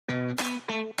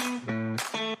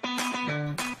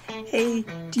Hey,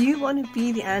 do you want to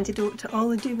be the antidote to all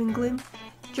the doom and gloom?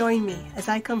 Join me as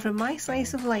I come from my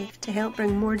slice of life to help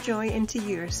bring more joy into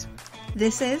yours.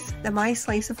 This is the My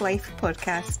Slice of Life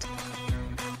podcast.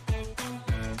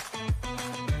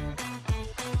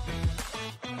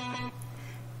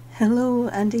 Hello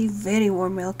and a very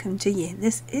warm welcome to you.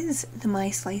 This is the My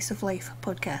Slice of Life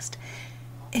podcast.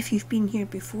 If you've been here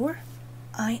before,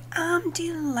 I am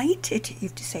delighted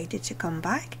you've decided to come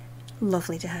back.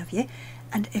 Lovely to have you.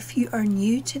 And if you are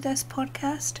new to this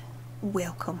podcast,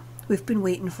 welcome. We've been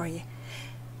waiting for you.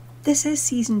 This is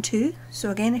season 2,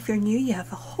 so again, if you're new, you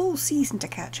have a whole season to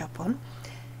catch up on.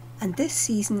 And this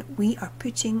season, we are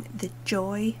putting the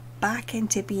joy back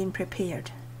into being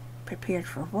prepared. Prepared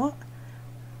for what?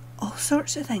 All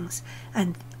sorts of things.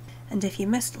 And if you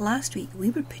missed last week, we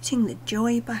were putting the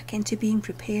joy back into being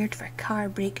prepared for car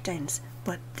breakdowns.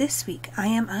 But this week, I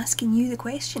am asking you the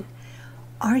question: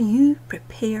 are you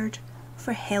prepared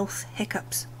for health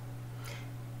hiccups?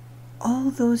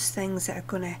 All those things that are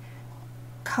going to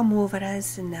come over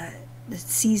us in the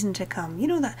season to come. You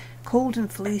know, that cold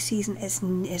and flu season is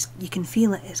you can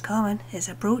feel it. It's coming. It's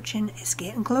approaching. It's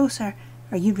getting closer.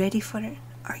 Are you ready for it?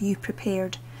 Are you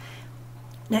prepared?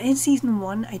 Now, in season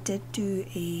 1, I did do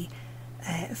a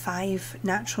 5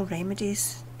 natural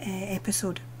remedies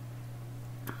episode.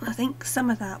 I think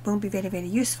some of that will be very, very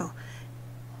useful.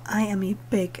 I am a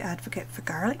big advocate for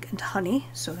garlic and honey,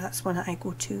 so that's one that I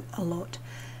go to a lot.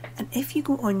 And if you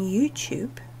go on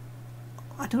YouTube,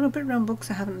 I don't know about Rumble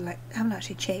because I haven't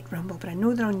actually checked Rumble, but I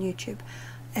know they're on YouTube.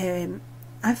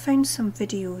 I've found some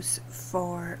videos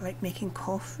for like making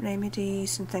cough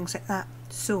remedies and things like that.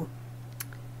 So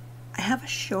I have a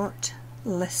short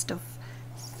list of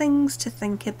things to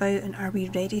think about, and are we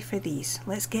ready for these?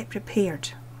 Let's get prepared.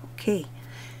 Okay,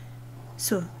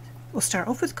 so we'll start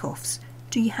off with coughs.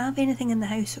 Do you have anything in the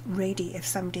house ready if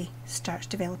somebody starts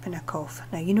developing a cough?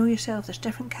 Now, you know yourself, there's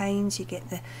different kinds. You get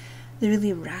the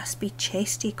really raspy,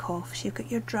 chesty coughs. You've got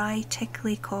your dry,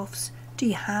 tickly coughs. Do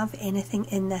you have anything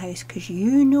in the house? Because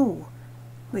you know,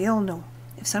 we all know,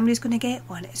 if somebody's going to get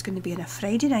one, it's going to be on a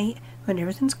Friday night when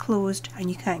everything's closed and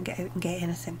you can't get out and get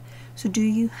anything. So do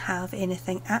you have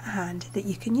anything at hand that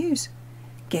you can use?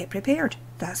 Get prepared.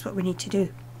 That's what we need to do.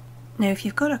 Now, if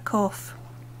you've got a cough,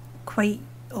 quite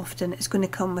often it's going to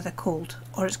come with a cold,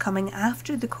 or it's coming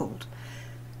after the cold.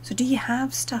 So do you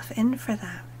have stuff in for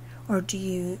that? Or do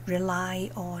you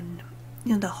rely on,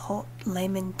 the hot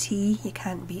lemon tea? You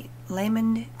can't beat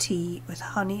lemon tea with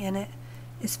honey in it.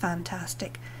 Is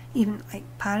fantastic. Even like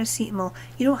paracetamol,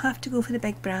 you don't have to go for the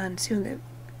big brands that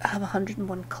have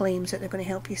 101 claims that they're going to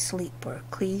help you sleep or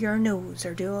clear your nose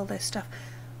or do all this stuff.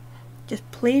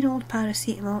 Just plain old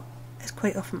paracetamol is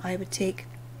quite often I would take,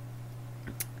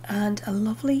 and a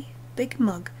lovely big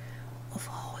mug of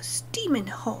steaming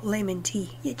hot lemon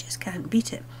tea. You just can't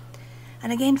beat it.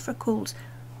 And again, for colds,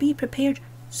 be prepared.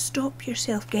 Stop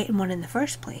yourself getting one in the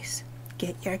first place.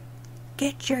 Get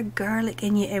your garlic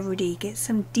in you every day. Get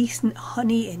some decent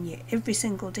honey in you every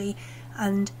single day,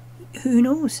 and who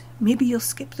knows, maybe you'll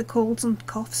skip the colds and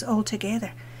coughs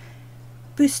altogether.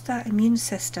 Boost that immune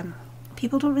system.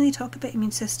 People don't really talk about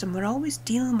immune system. We're always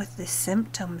dealing with the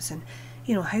symptoms and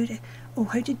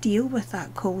how to deal with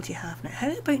that cold you have now.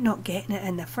 How about not getting it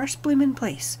in the first blooming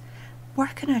place?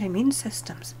 Work on our immune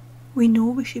systems. We know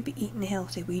we should be eating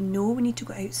healthy. We know we need to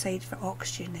go outside for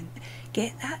oxygen and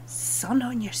get that sun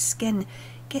on your skin.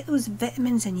 Get those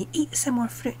vitamins in you. Eat some more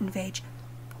fruit and veg.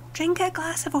 Drink a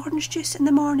glass of orange juice in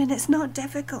the morning. It's not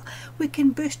difficult. We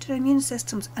can boost our immune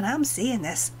systems. And I'm saying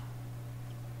this,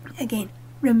 again,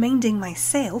 reminding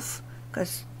myself,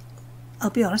 because I'll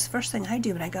be honest, the first thing I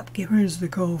do when I get up, okay, where's the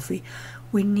coffee?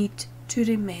 We need to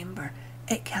remember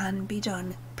it can be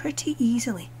done pretty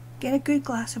easily. Get a good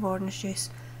glass of orange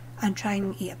juice and try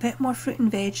and eat a bit more fruit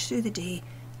and veg through the day,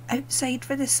 outside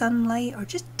for the sunlight or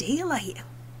just daylight.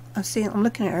 I'm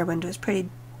looking at our window, it's pretty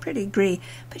grey,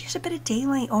 but just a bit of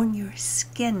daylight on your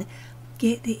skin.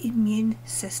 Get the immune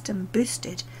system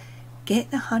boosted. Get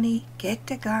the honey, get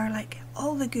the garlic,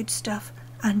 all the good stuff,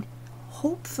 and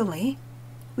hopefully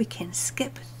we can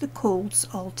skip the colds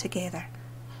altogether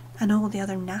and all the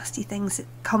other nasty things that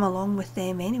come along with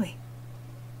them anyway.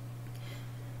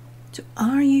 So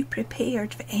are you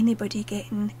prepared for anybody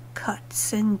getting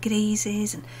cuts and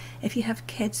grazes? And if you have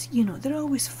kids, they're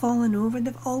always falling over,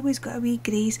 they've always got a wee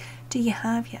graze. Do you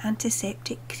have your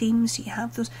antiseptic creams? Do you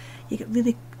have those? You get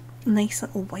really nice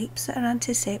little wipes that are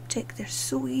antiseptic. They're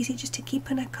so easy just to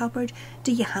keep in a cupboard.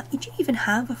 Do you even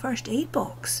have a first aid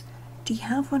box? Do you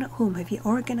have one at home? Have you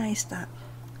organised that?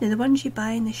 Now, the ones you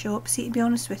buy in the shop, see, to be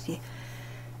honest with you,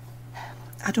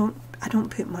 I don't I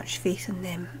don't put much faith in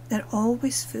them. They're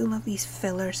always full of these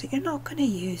fillers that you're not going to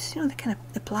use. You know,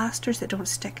 the plasters that don't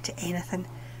stick to anything.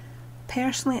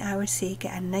 Personally, I would say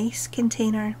get a nice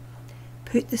container,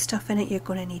 put the stuff in it you're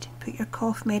going to need. Put your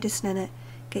cough medicine in it,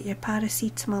 get your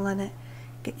paracetamol in it,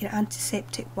 get your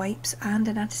antiseptic wipes and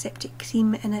an antiseptic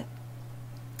cream in it.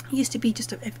 It used to be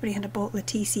just everybody had a bottle of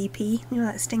TCP, you know,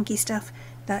 that stinky stuff.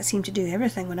 That seemed to do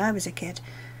everything when I was a kid.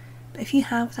 But if you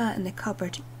have that in the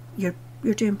cupboard, you're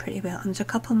doing pretty well. And there's a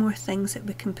couple more things that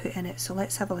we can put in it, so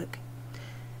let's have a look.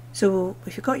 So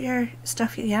if you've got your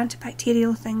stuff, your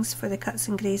antibacterial things for the cuts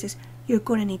and grazes, you're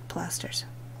going to need plasters,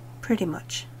 pretty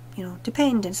much. You know,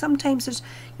 depending. Sometimes there's,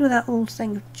 you know, that old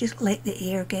thing, just let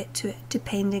the air get to it,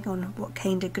 depending on what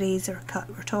kind of graze or cut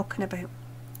we're talking about.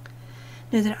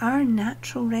 Now, there are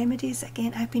natural remedies.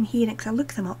 Again, I've been hearing, because I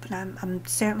look them up, and I'm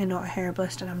certainly not a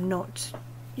herbalist, and I'm not,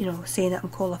 you know, saying that I'm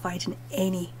qualified in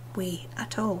any way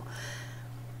at all.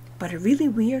 But a really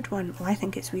weird one, well, I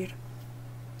think it's weird,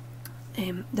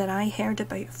 that I heard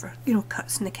about for, you know,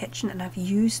 cuts in the kitchen, and I've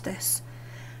used this.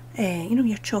 You know,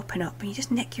 you're chopping up and you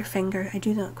just nick your finger. I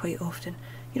do that quite often.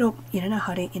 You know, you're in a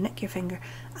hurry, you nick your finger.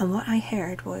 And what I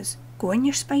heard was, go in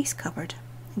your spice cupboard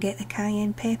and get the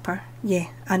cayenne pepper. Yeah,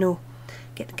 I know.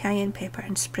 Get the cayenne pepper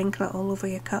and sprinkle it all over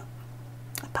your cut.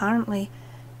 Apparently,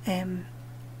 I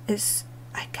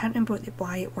can't remember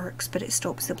why it works, but it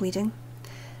stops the bleeding.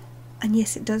 And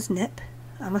yes, it does nip.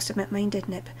 I must admit mine did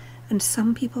nip. And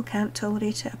some people can't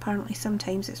tolerate it. Apparently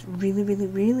sometimes it's really, really,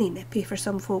 really nippy for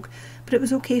some folk. But it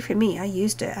was okay for me. I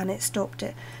used it and it stopped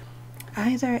it.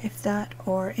 Either if that,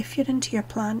 or if you're into your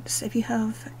plants, if you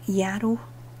have yarrow,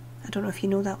 I don't know if you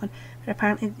know that one, but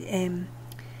apparently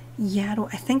yarrow,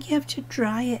 I think you have to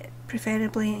dry it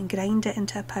preferably and grind it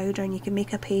into a powder, and you can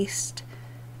make a paste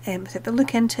with it. But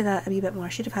look into that a wee bit more. I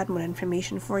should have had more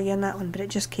information for you on that one, but it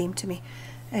just came to me.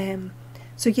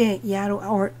 So yeah, yarrow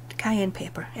or cayenne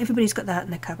pepper. Everybody's got that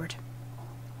in the cupboard.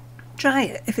 Try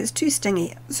it. If it's too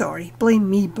stingy, sorry, blame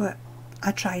me, but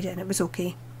I tried it and it was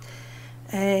okay.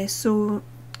 So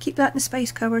keep that in the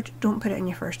spice cupboard. Don't put it in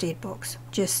your first aid box.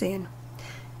 Just saying.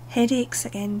 Headaches,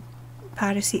 again,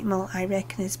 paracetamol I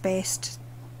reckon is best.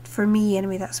 For me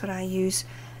anyway, that's what I use.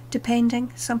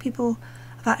 Depending, some people,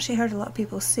 I've actually heard a lot of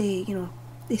people say, you know,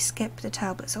 they skip the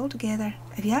tablets altogether.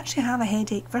 If you actually have a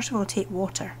headache, first of all, take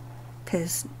water,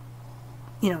 because,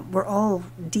 you know, we're all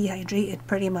dehydrated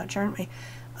pretty much, aren't we?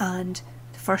 And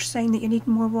the first sign that you need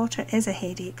more water is a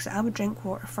headache, so I would drink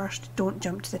water first. Don't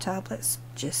jump to the tablets.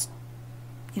 Just,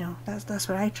 you know, that's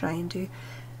what I try and do.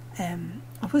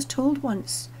 I was told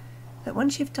once that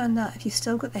once you've done that, if you've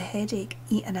still got the headache,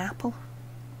 eat an apple.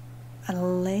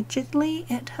 Allegedly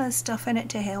it has stuff in it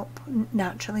to help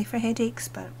naturally for headaches,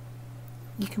 but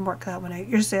you can work that one out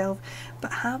yourself.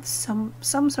 But have some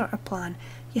sort of plan.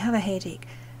 You have a headache.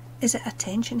 Is it a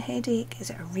tension headache?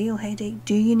 Is it a real headache?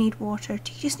 Do you need water?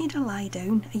 Do you just need to lie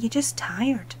down? Are you just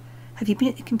tired? Have you been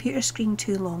at the computer screen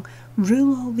too long?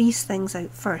 Rule all these things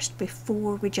out first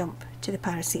before we jump to the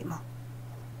paracetamol.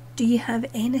 Do you have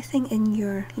anything in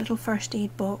your little first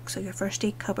aid box or your first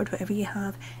aid cupboard, whatever you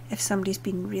have, if somebody's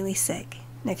been really sick?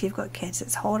 Now, if you've got kids,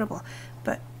 it's horrible,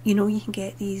 but you know, you can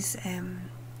get these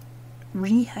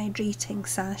rehydrating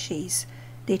sachets.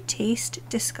 They taste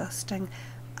disgusting,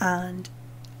 and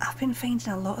I've been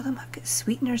finding a lot of them have got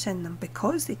sweeteners in them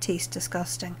because they taste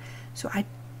disgusting. So I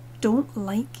don't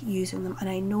like using them, and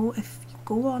I know if you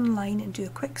go online and do a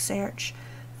quick search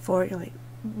for, you know, like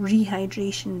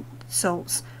rehydration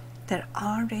salts, there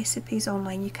are recipes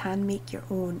online. You can make your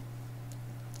own.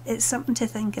 It's something to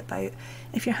think about.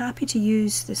 If you're happy to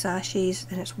use the sachets,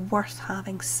 then it's worth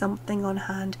having something on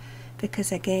hand,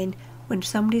 because again, when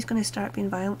somebody's going to start being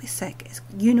violently sick,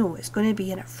 you know it's going to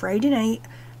be in a Friday night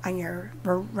and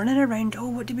we're running around, oh,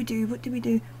 what do we do, what do we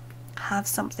do? Have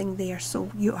something there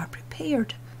so you are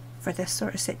prepared for this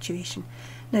sort of situation.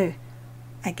 Now,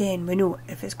 again, we know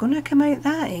if it's going to come out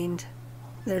that end,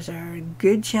 there's a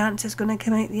good chance it's going to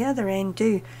come out the other end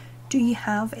too. Do you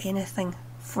have anything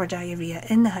for diarrhea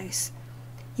in the house?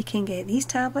 You can get these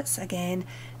tablets, again,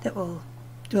 that will,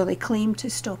 well, they claim to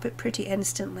stop it pretty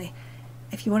instantly.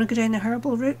 If you want to go down the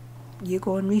herbal route, you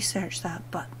go and research that,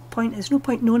 but there's no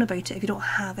point knowing about it if you don't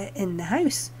have it in the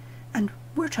house. And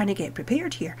we're trying to get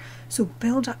prepared here, so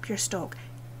build up your stock.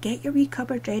 Get your wee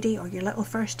cupboard ready, or your little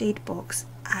first aid box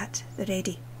at the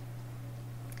ready.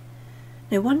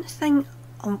 Now, one thing,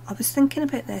 I was thinking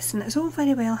about this, and it's all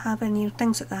very well having, you know,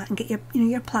 things like that, and get your, you know,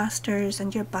 your plasters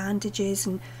and your bandages,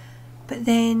 but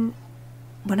then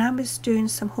when I was doing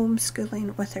some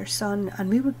homeschooling with our son, and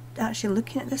we were actually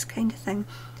looking at this kind of thing,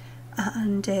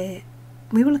 and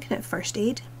we were looking at first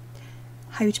aid,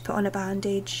 how to put on a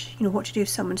bandage, you know, what to do if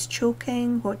someone's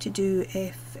choking, what to do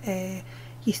if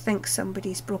you think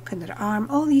somebody's broken their arm,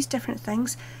 all these different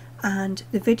things. And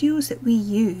the videos that we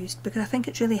used, because I think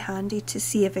it's really handy to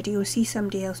see a video, see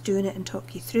somebody else doing it and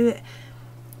talk you through it,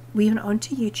 we went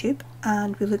onto YouTube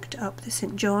and we looked up the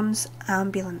St John's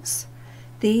Ambulance.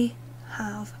 They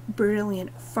have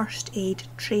brilliant first aid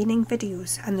training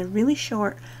videos, and they're really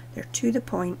short, they're to the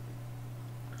point,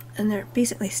 and they're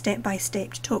basically step by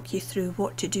step to talk you through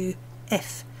what to do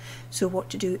if. So what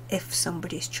to do if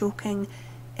somebody's choking,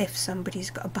 if somebody's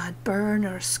got a bad burn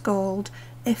or a scald,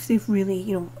 if they've really,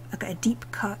 you know, got a deep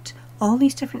cut, all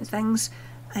these different things,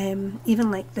 even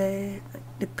like the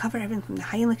cover everything from the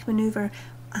Heimlich manoeuvre,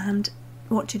 and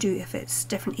what to do if it's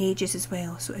different ages as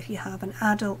well. So if you have an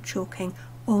adult choking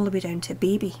all the way down to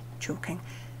baby choking,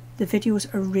 the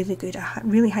videos are really good. I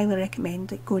really highly recommend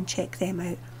that go and check them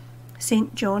out.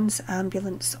 St John's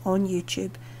Ambulance on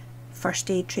YouTube, first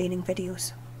aid training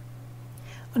videos.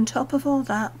 On top of all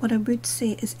that, what I would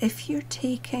say is if you're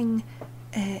taking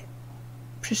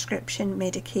prescription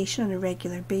medication on a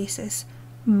regular basis,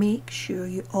 make sure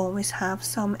you always have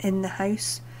some in the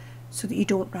house so that you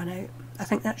don't run out. I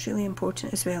think that's really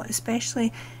important as well,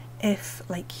 especially if,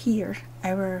 like here,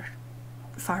 our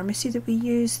pharmacy that we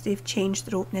use, they've changed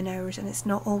their opening hours and it's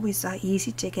not always that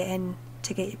easy to get in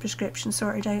to get your prescription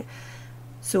sorted out.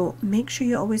 So make sure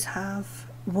you always have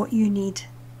what you need,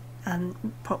 and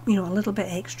you know, a little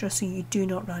bit extra so you do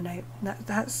not run out.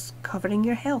 That's covering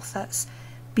your health. That's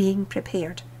being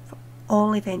prepared for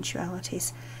all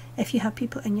eventualities. If you have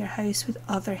people in your house with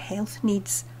other health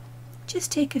needs,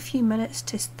 just take a few minutes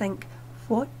to think,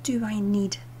 what do I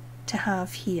need to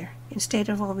have here? Instead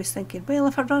of always thinking, well,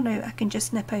 if I run out I can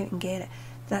just nip out and get it.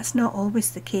 That's not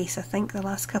always the case. I think the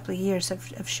last couple of years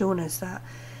have shown us that.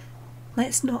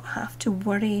 Let's not have to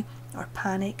worry or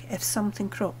panic if something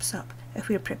crops up. If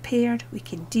we're prepared, we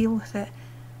can deal with it.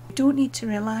 We don't need to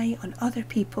rely on other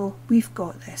people. We've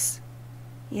got this.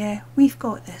 Yeah, we've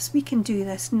got this. We can do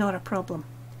this, not a problem.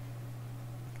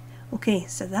 Okay,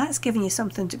 so that's giving you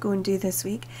something to go and do this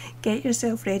week. Get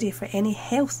yourself ready for any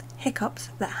health hiccups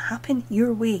that happen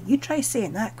your way. You try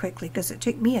saying that quickly, because it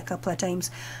took me a couple of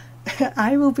times.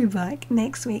 I will be back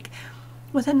next week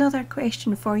with another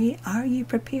question for you. Are you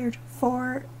prepared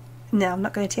for... No, I'm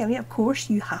not going to tell you. Of course,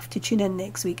 you have to tune in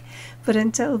next week. But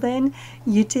until then,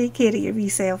 you take care of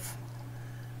yourself.